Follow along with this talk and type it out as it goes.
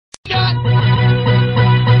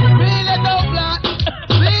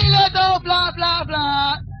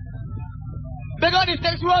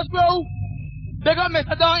Rose Grow. Big up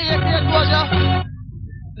Mr. Don A.K. Soldier.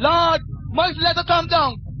 Lord, my letter come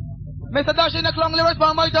down. Mr. Dash in the clong lyrics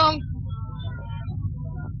by my tongue.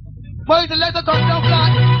 My letter come down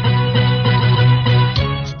flat.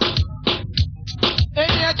 In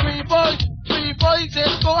here 3 boys,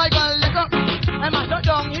 disco, I got lick up. I'm a shut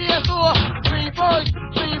down here, so 3 boys,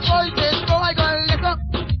 disco, I got lick up.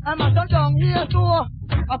 I'm a shut down here, so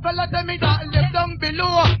a fella tell me that live down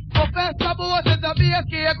below. Professor Boss is a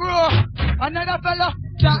BSK grow. Another fella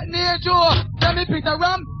that near Joe. Tell me Peter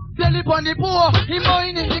Ram, tell him on the poor. He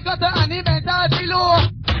mining, he got the mental below.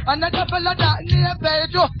 Another fella that near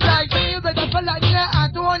Pedro. Like me with a fella near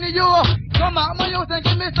Antonio. Come out my house and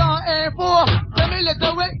give me some A4. Tell me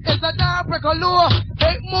little way is a damn brick low.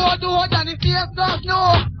 Take more door than the CS does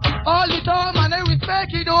know. All the time and I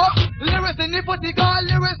respect it though. Lyrics in the footy, got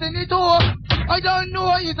lyrics in the door. I don't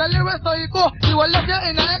know he's a lyrics so you go. You will left you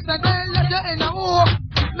in the X and then left you in the O.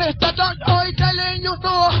 Mr. Dutch, I telling you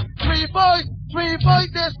so. 3 boys,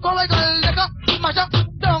 this go I gonna lick up. Mash up,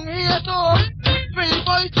 down here so. 3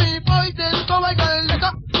 boys, this go I gonna lick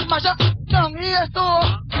up. Mash up, down here so.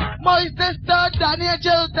 My sister Daniel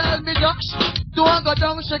Jill tell me Dutch, don't go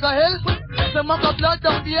down Sugar Hill. Some of the blood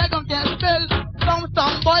down the egg gon' get spilled.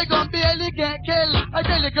 Some boy gon' barely get killed. I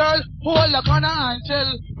tell the girl, hold the corner and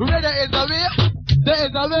chill. There is a way, there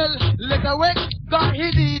is a will. Little Wick got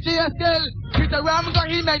his DJ skill. Peter Ram got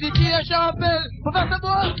his medication bill. Professor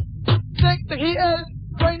Bull, sick to he is.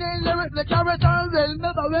 Training lyrics, the character will.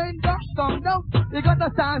 Never when Dutch come down, he got to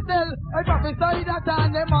stand still. I prophesy that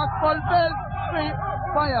and they must fulfill. Free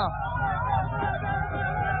fire.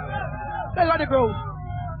 They got the groove.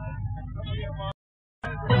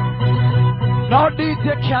 Now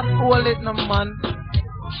DJ can't hold it, no man.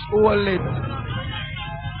 Hold it.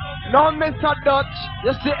 Now Mr. Dutch,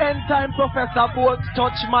 you see end time Professor Boats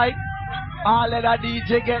touch mic. All of the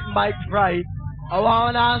DJ get mic right. I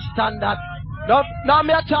want to understand that. Now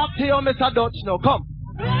me talk to you, Mr. Dutch, now. Come.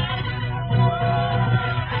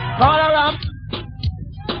 Come around.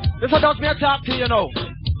 Mr. Dutch, me talk to you now.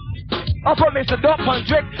 I put Mr. Dutch on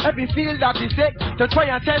Drake. If you feel that he's sick, to try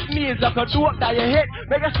and test me is like a joke that you hit.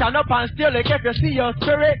 Make you stand up and steal like if you see your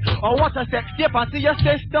spirit. Or watch a sex tape and see your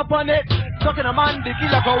sister on it. Sucking a man, they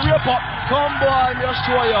feel like a real pop. Come boy, me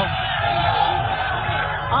show you.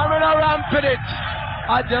 I'm in a ramping it.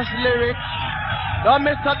 I just lyric. Now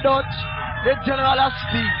Mr. Dutch, the general of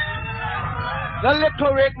speak. The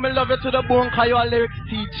little Rick, me love you to the bone cause you're a lyrics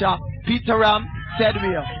teacher. Peter Ram said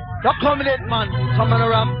we are. Don't come late man, come on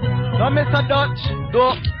Ram. Now Mr. Dutch,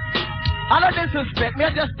 go. I don't disrespect me,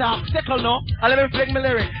 I just talk sickle now. And let me fling my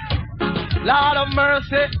lyrics. Lord of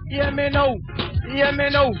mercy, hear me now. Hear me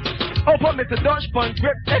now. Oh, put Mr. Dutch punch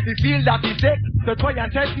grip. If you feel that he's sick, so try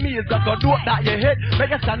and test me is like a dope that you hit. Make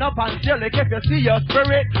you stand up and chill like if you see your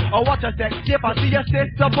spirit. Or watch a sex tape and see your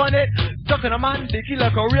sister on it. Stuck in a man, they kill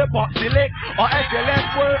like a real boxy lick. Or if you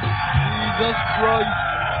left work, Jesus Christ.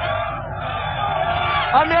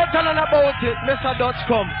 I'm here telling about it, Mr. Dutch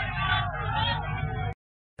come.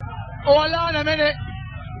 Hold on a minute.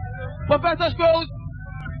 Professor Screws.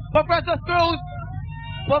 Professor Screws.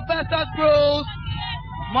 Professor Screws.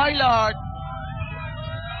 My lord.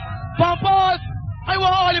 Pampers. I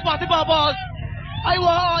want all the party pampers. I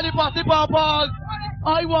want all the party pampers.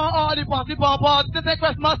 I want all the party pampers. This is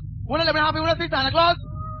Christmas. Wanna live happy with a Santa Claus?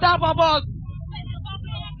 Stop pampers.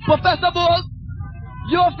 Professor Bulls.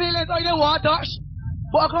 Your feelings are the water touch.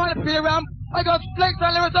 But I can't feel around. I got flicks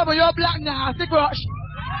and lyrics over your black nasty crush.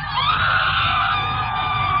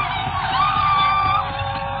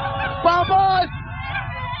 Pampers!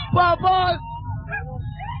 Pampers!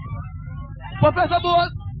 Professor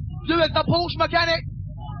Bulls, you is the push mechanic.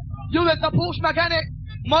 You is the push mechanic.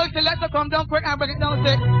 My selector come down quick and bring it down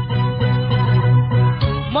sick.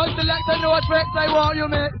 My selector know tricks I want you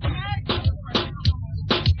make.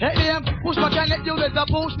 Hey him, push mechanic, you is the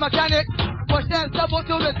push mechanic. Push that double,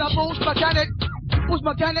 you is the push mechanic. Push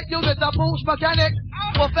mechanic, you is the push mechanic.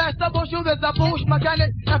 Professor Bush, you is the push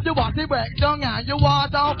mechanic. If you want to break down and you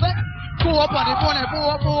want to fix, go up on the phone and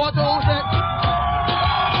 4426.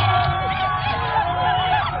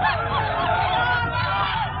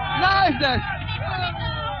 Niceness.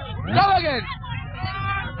 Come again.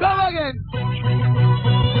 Come again.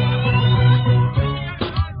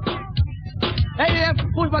 Hey,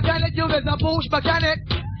 push mechanic, you is a push mechanic.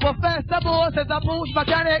 Professor Boss is a push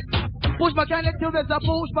mechanic. Push mechanic, you is a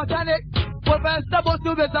push mechanic. Professor Boss,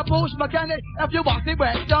 you is a push mechanic. If you want to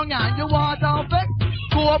break down and you want to fix,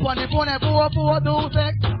 go up on the phone and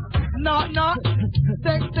 4426. Not.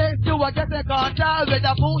 6 you will get a contact with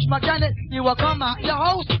a push mechanic. You will come at your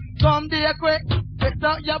house, come there quick. Fix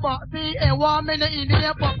up got your boxy and 1 minute in the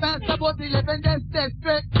airport, fast about 11 days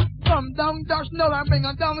straight. Come down, dash now and bring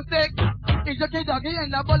 'em down sick. It's a kid doggy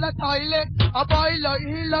in the bowl of toilet. A boy like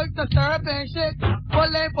he likes to stir up and shit.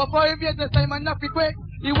 Bullet for 5 years, the same and nothing quick.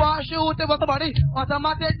 He want shoot it with somebody,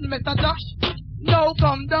 automatic, Mr. Josh. No,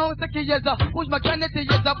 come down, Siki is a push mechanic, he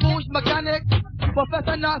is a push mechanic.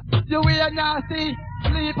 Professor Nas, you wear nasty.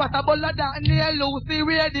 Sleep at a bowl of that near Lucy,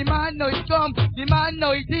 where the man know it come, the man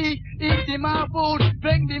know it eat the man food,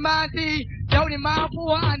 drink the man tea, tell the man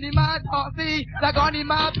poor and the man tossy, like on the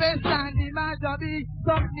man best and the man jobby,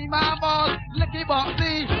 some the man boss, licky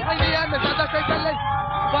boxy, and the end Mr. Dutch,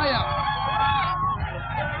 fire.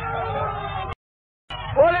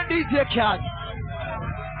 All of these you can.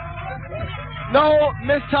 No,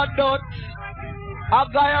 Mr. Dutch, a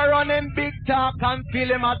guy running big talk and feel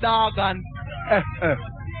him a dog and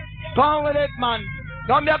come with it, man.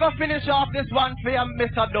 Come, me go finish off this one for you,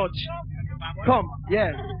 Mr. Dutch. Come,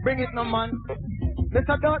 yeah, bring it no, man.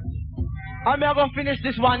 Mr. Dutch, I'm go finish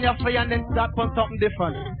this one here for you and then start on something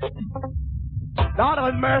different. Lord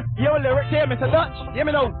of mercy, you lyric here, Mr. Dutch. Hear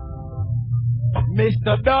me now.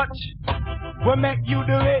 Mr. Dutch, what make you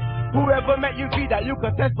do it? Whoever make you feel that you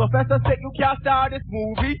can test Professor Sick, you can't start this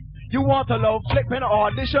movie. You want a love flick when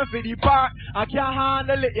audition for the part. I can't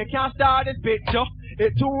handle it, you can't start this picture.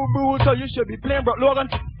 It's too rude, so you should be playing Brock Logan.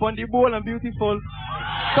 Funny, bold and beautiful.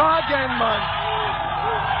 Come again, man.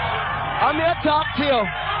 I'm here to talk to you.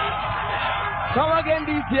 Come again,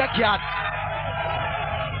 DJ Cat.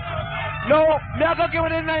 No, me I go give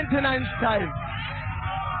it a 99 style.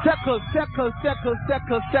 Circle, circle, circle,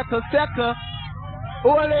 circle, circle, circle.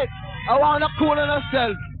 Hold it. I want to cool on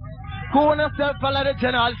yourself. Cool on yourself and let the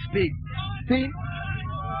general speak. See?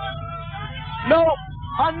 No,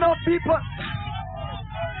 I know people.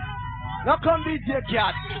 Now come DJ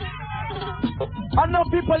Cat. I know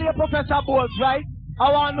people here Professor Boats, right?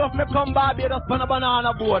 I want to know if me come Barbados on a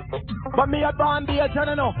banana boat. But me a Barbados,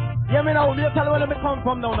 you know. Hear me now, me tell you where me come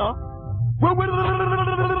from now, no? For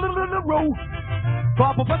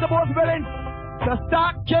Professor Boats willing to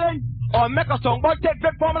start killing or make a song, but take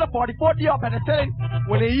big formula 40 up and selling.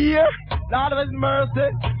 When they hear, Lord of His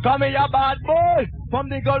mercy, come here, bad boy, from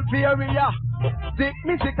the Gulf area. Sick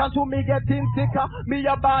me sick and to me getting sicker. Me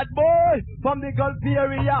a bad boy, from the Gulf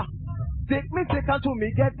area. Sick me sick and to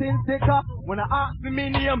me getting sicker. When I ask me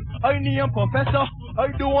name, I name Professor. I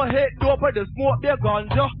don't hate dope, I just smoke their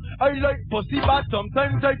ganja. I like pussy, but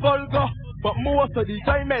sometimes I vulgar. But most of the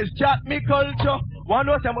time it's chat me culture. One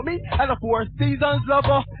more time with me and a 4 seasons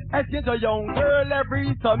lover. Exchange a young girl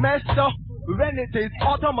every semester. When it is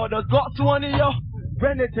autumn, others got Sonia.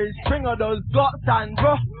 When it is spring, others got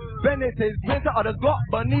Sandra. When it is winter, others got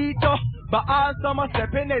Bonita. But all summer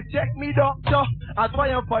step in and check me doctor. I try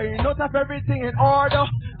and find out if everything in order.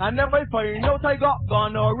 And never find out I got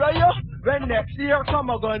gonorrhea. When next year come,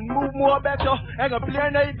 I'm gonna move more better. I'm gonna play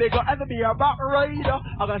a night bigger and be a back rider.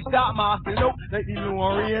 I'm gonna start masking out like the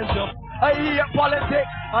New Ranger. I hear politics.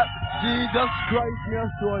 Jesus Christ, me a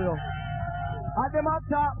show you. And them a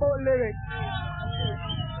talk about lyrics.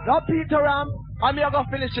 Now Peter Ram, and me a go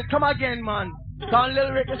finish it. Come again, man. Can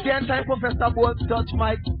Lil Rick the same time Professor Bolt touch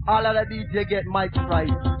mic, all of the DJ get mic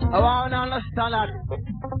right. I wanna understand that.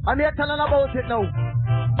 I'm here telling about it now.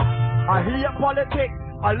 I hear politics,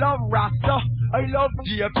 I love Rasta, I love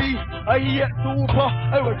GP, I hear Super,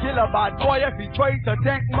 I will kill a bad boy if he tries to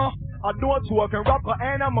take me. I don't work and rocker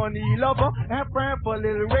and a money lover, and friend for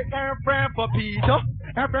Lil Rick and friend for Peter.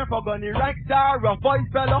 And friend for Gunny Rockstar, a voice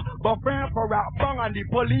fella, but friend for Rap Bang and the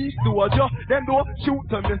police soldier. Them don't shoot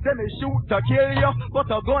them, they say me shoot to kill you.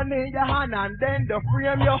 Put a gun in your hand and then they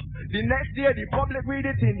frame you. The next day the public read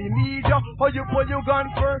it in the media. How you pull your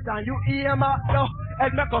gun first and you aim at you.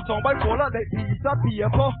 And make a song by full of that piece of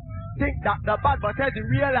paper. Think that the bad but is the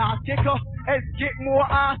real ass kicker. It's get more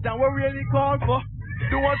ass than we really call for.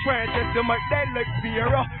 Don't try and test them like dead like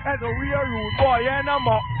Vera. As a real rude boy and a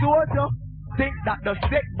mock soldier. Think that the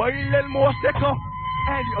sick boy a little more sicker.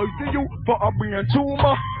 And I see you for a brain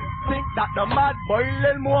tumor. Think that the mad boy a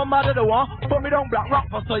little more mad than the one. Put me down black rock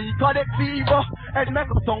for psychotic fever. And make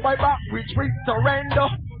a song by back, retreat, surrender.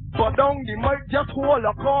 But down the mic, just hold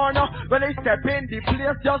a corner. When they step in the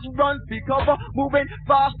place, just run, pick cover. Moving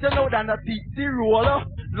faster now than a TC roller.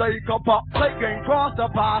 Like a pop, like going cross a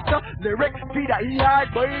passer. Lyric, feed that he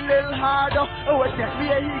hard, but a little harder. Oh, it can't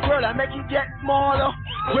be a he girl and make it get smaller.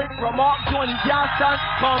 Quick remark, Johnny Johnson,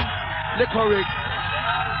 come, licorice.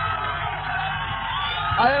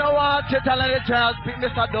 I don't want to tell any child, speak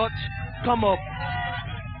Mr. Dutch. Come up.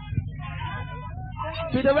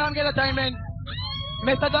 Peter Ram, get a time in.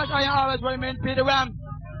 Mr. Dutch, I always remain Peter Ram.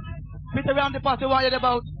 Peter Ram, the party what you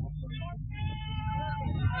about.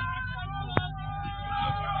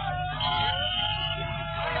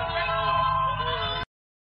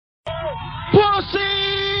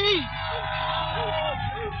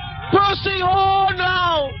 Pussy hole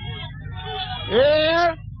now.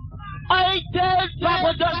 Yeah. I tell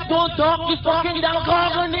Papa just don't talk the fucking damn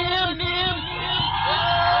cargo name.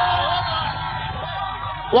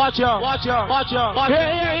 Watch out.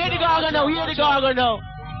 Here the gargle now.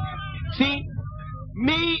 See?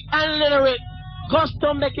 Me and Little Rick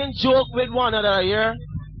custom making joke with one another, yeah?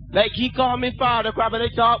 Like he called me father crap and they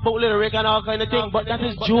talk about Little Rick and all kind of thing, but that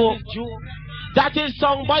is joke. That is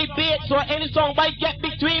song by bait, so any song by get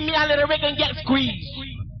between me and Little Rick and get squeezed.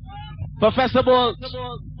 Professor Bulls.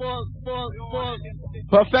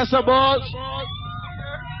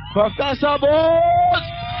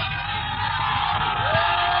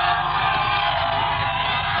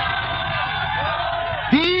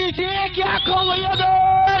 DJ can't come where you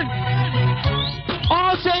doing.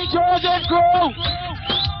 All St. Joseph Crew.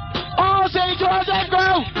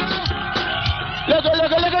 Look.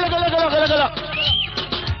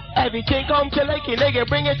 Everything come to like it, nigga,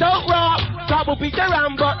 bring it out raw. Trouble Peter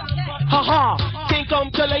Rambut. Haha. Thing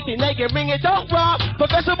come to like it, nigga, bring it out raw.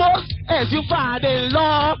 Professor Bulls, as your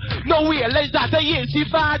father-in-law. No realize that I is your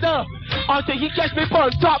father. Until he catch me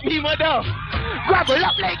on top, me mother. Grab it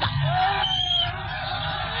up like that.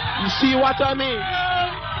 You see what I mean?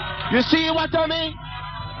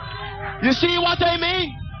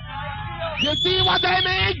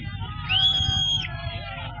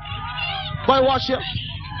 Boy, watch it.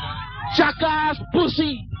 Jackass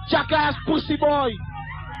pussy boy.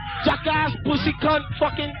 Jackass pussy cunt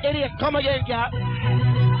fucking idiot. Come again, cat.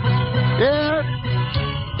 Yeah.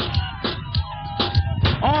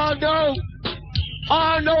 Oh no,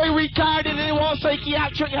 he retarded and he wants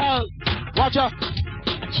psychiatric help. Watch out.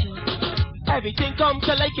 Everything come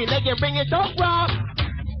to like it, nigga, bring it up raw.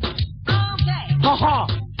 Okay. Haha.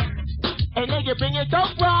 And nigga, bring it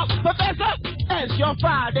up raw. Professor, as your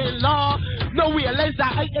father-in-law. No realize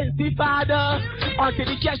that I ain't the father. Until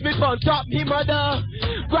he catch me on top, he mother.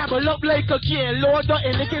 Grab her up like a kid, loader,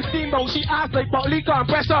 and lick his steamboat. She ass like Bolly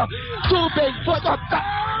compressor. 2 big foot up top.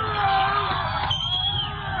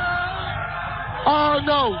 Oh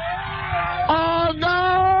no.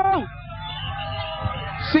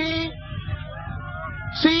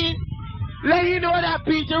 See, let you know that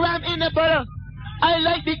Peter, I'm in the butter. I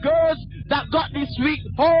like the girls that got the sweet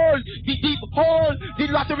hole, the deep hole, the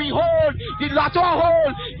lottery hole, the lotto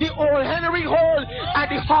hole, the old Henry hole,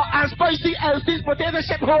 and the hot and spicy Elsie's potato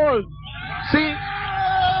chip hole. See?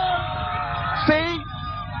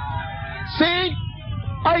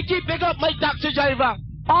 I keep big up my taxi driver.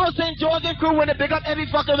 All St. Joseph Crew wanna big up every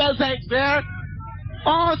fucking well thanks, there.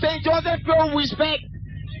 All St. Joseph Crew respect.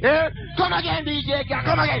 Yeah? Come again, DJ,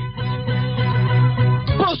 come again.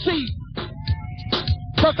 Pussy.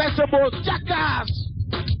 Professor Bulls, jackass.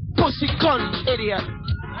 Pussy cunt, idiot.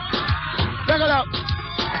 Look it up.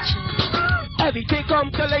 Everything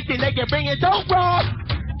come to like the nigga, bring it out raw.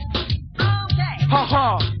 Okay.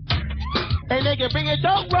 Haha. And nigga, bring it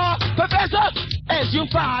out raw. Professor, as your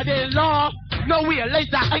father-in-law. No realize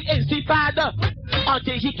that I ain't the father.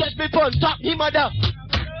 Until he gets me on top, he mother.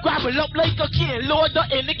 Grab her up like a kid, loader,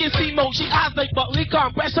 and nigga see mo. She ass like Bolly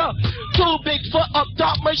compressor. 2 big foot up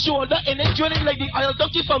top my shoulder, and then drilling like the oil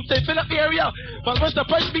donkey from St. Philip area. But what's the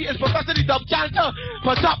price me is Professor the dub chanter.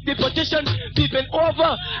 For top the position, peeping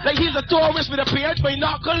over like he's a tourist with a pair of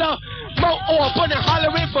binocular. Mouth open and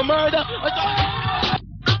hollering for murder.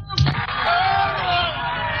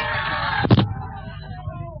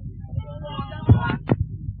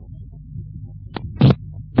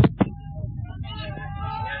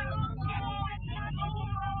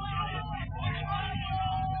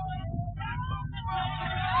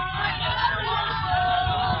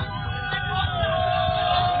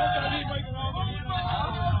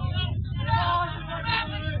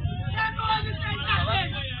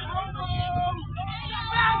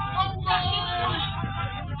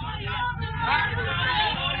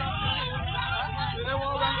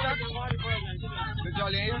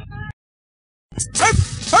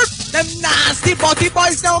 Them nasty body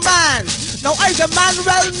boys now, man. Now I the man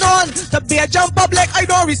well known to Bajan public. I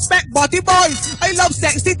don't respect body boys. I love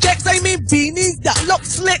sexy chicks. I mean beanies that look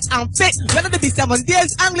slick and fit. Whether they be 7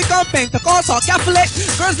 days Anglican, Pentecost or Catholic.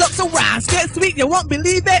 Girls look so rascal sweet, you won't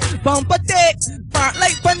believe it. Bumper tits, part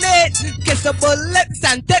like panette, kissable lips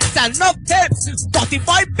and tits and no tips. Body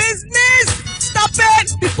boy business. Stop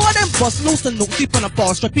it! Before them bust loose and no deep on a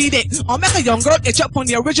boss, repeat it. I'll make a young girl itch up on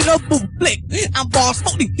the original boom flick. And boss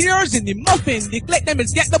smoke the ears in the muffin. The click them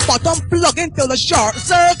is get the bottom plug until the short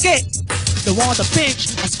circuit. They want a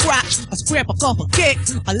pinch, a scratch, a scrape, a cuff, a kick,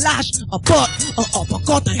 a lash, a butt, a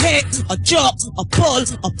uppercut, a hit, a jump, a pull,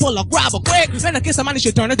 a grab, a quick. When I kiss a man,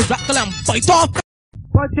 she turn it to black and bite off.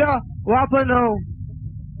 Watch out, what happened now?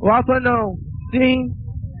 What for now? See?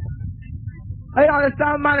 I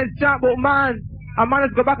understand man is chant about man. A man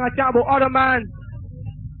is go back and chant about other man.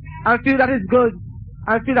 And feel that it's good.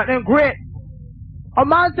 And feel that they're great. A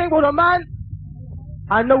man think about a man.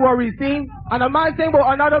 And no worries, see? And a man think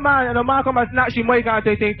about another man. And a man come and snatch him mic and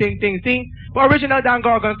say ting, see? But original Dan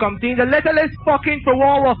Gorgon come, see? The littlest fucking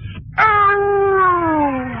chihuahua.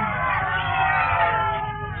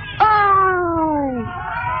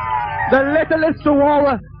 The littlest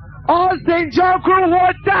chihuahua. All St. John crew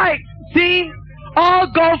hold tight. See? All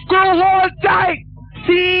Gulf crew hold tight.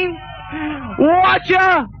 See? Watch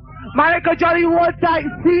ya. Monica Johnny hold tight.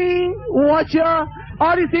 See? Watch ya.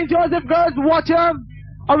 All these St. Joseph girls, watch ya.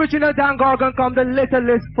 Original Dan Gorgon come, the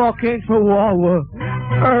littlest fucking chihuahua.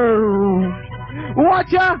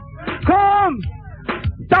 Watch ya. Come.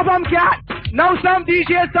 Stop 'em, cat. Now some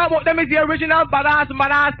DJs talk about them is the original badass,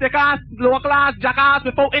 sick ass, lower class, jackass,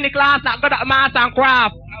 without any class, not good at math and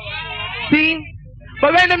craft. See?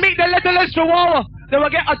 But when they meet the littlest chihuahua, they will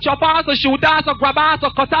get a chop ass, a shoot ass, a grab ass,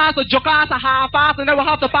 a cut ass, a joke ass, a half ass, and they will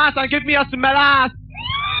have to pass and give me a smell ass.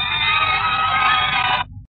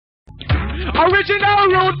 Original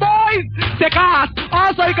rude boys, sick ass.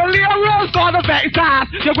 Also you can leave a rose called a vex ass.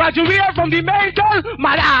 You graduate from the mental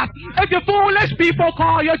mad ass. If you foolish people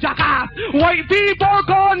call you jackass. White people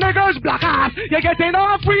call niggas black ass. You getting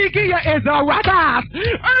all freaky, you is a rat ass.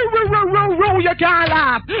 You can't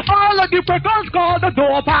laugh. All of the prickles call the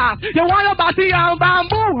door pass. You want a batty and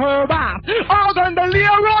bamboo herb ass. All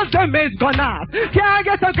gondoliers them is gonna. Can't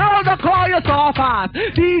get a girl to call you soft ass.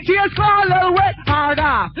 DJs call her wet hard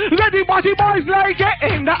ass. Ready body boys like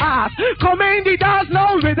it in the ass. Come in the dance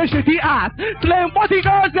now with a shitty ass. Slim body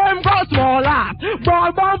girls them got small ass.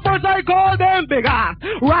 Broad bumpers I call them big ass.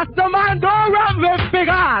 Rasta man don't rap with big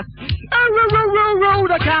ass.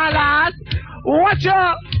 The can't last. Watch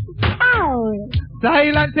out.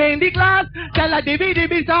 Silence in the class. Tell a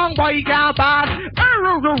dibby song boy can't pass.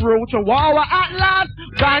 Chihuahua at last.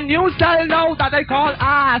 Brand new style now that I call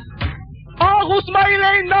ass. All who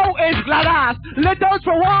smiling now is glad ass. Little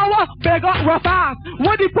chihuahua, beg up rough ass.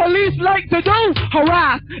 What the police like to do?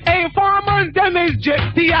 Harass. Informers, them is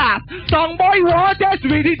gypsy ass. Some boy want this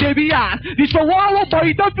really dibby ass. The chihuahua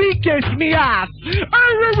boy the big kiss me ass. You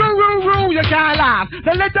can't laugh.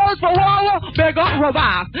 The little chihuahua, beg up rough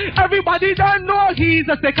ass. Everybody don't know he's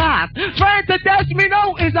a sick ass. Trying to test me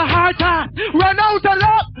now is a hard task. Run out of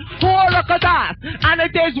luck, poor look at that. And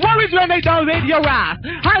it is worries when they don't with your ass.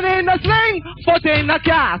 And in the sling, foot in the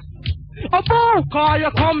cast. A boo, call you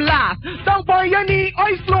come last. Don't buy your knee,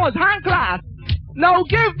 ice floors, hand class. Now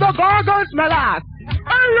give the gargles smell ass.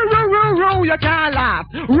 You can't laugh.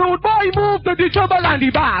 Rude boy move to the trouble and the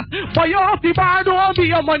bass. Boy off the bar, don't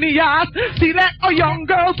be a money ass. Select a young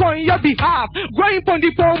girl on your behalf. Grind on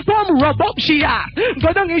the pom pom, rub up she ass.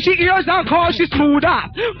 Go down in she ears and call she smooth ass.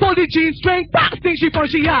 Pull the jeans string back, think she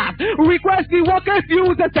punch she ass. Request the workers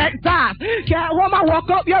use the sex ass. Can't woman walk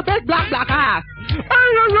up your big black ass.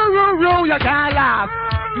 You can't laugh.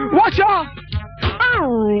 Watch out.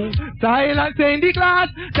 Silence in the class.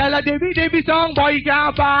 Tell a dibby song boy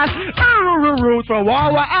can't pass. Root for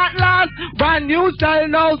Wawa at last. Brand new style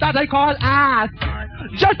now that I call ass.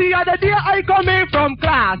 Just the other day I come in from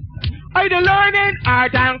class. I the learning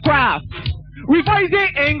art and craft.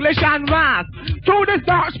 Revising English and math. Through the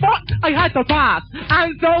dark spot, I had to pass.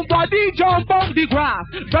 And somebody jump on the grass.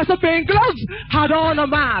 Dress up in gloves, had on a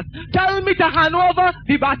mask. Tell me to hand over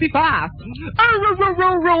the batty pass.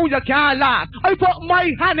 You can't laugh. I put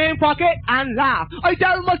my hand in pocket and laugh. I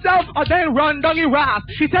tell myself, I then run down the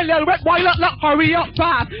raft. He tell you, red boy, look, hurry up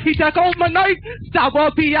fast. He take out my knife, stab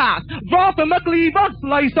up the ass. Draw from a cleaver,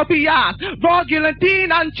 slice up the ass. Draw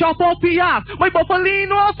guillotine and chop up the ass. My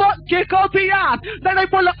buffalino foot, kick up the ass. Then I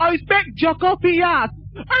pull the ice pick, juck up the ass.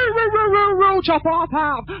 Chop off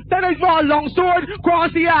half. Then I draw a long sword,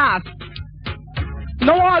 cross the ass.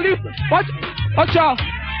 No, I'll leave. Watch out.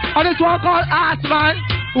 On this one called ass, man.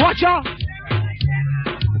 Watch out.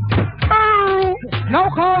 Now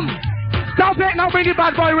come. Stop it. Now bring the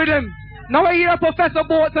bad boy with him. Now I hear Professor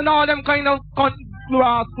Boats and all them kind of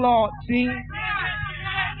glass cloth. See?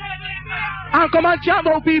 And come and chat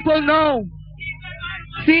about people now.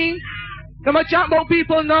 See? Come and chat about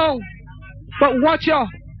people now. But watch ya.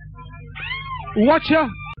 Watch ya.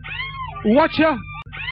 Watch ya.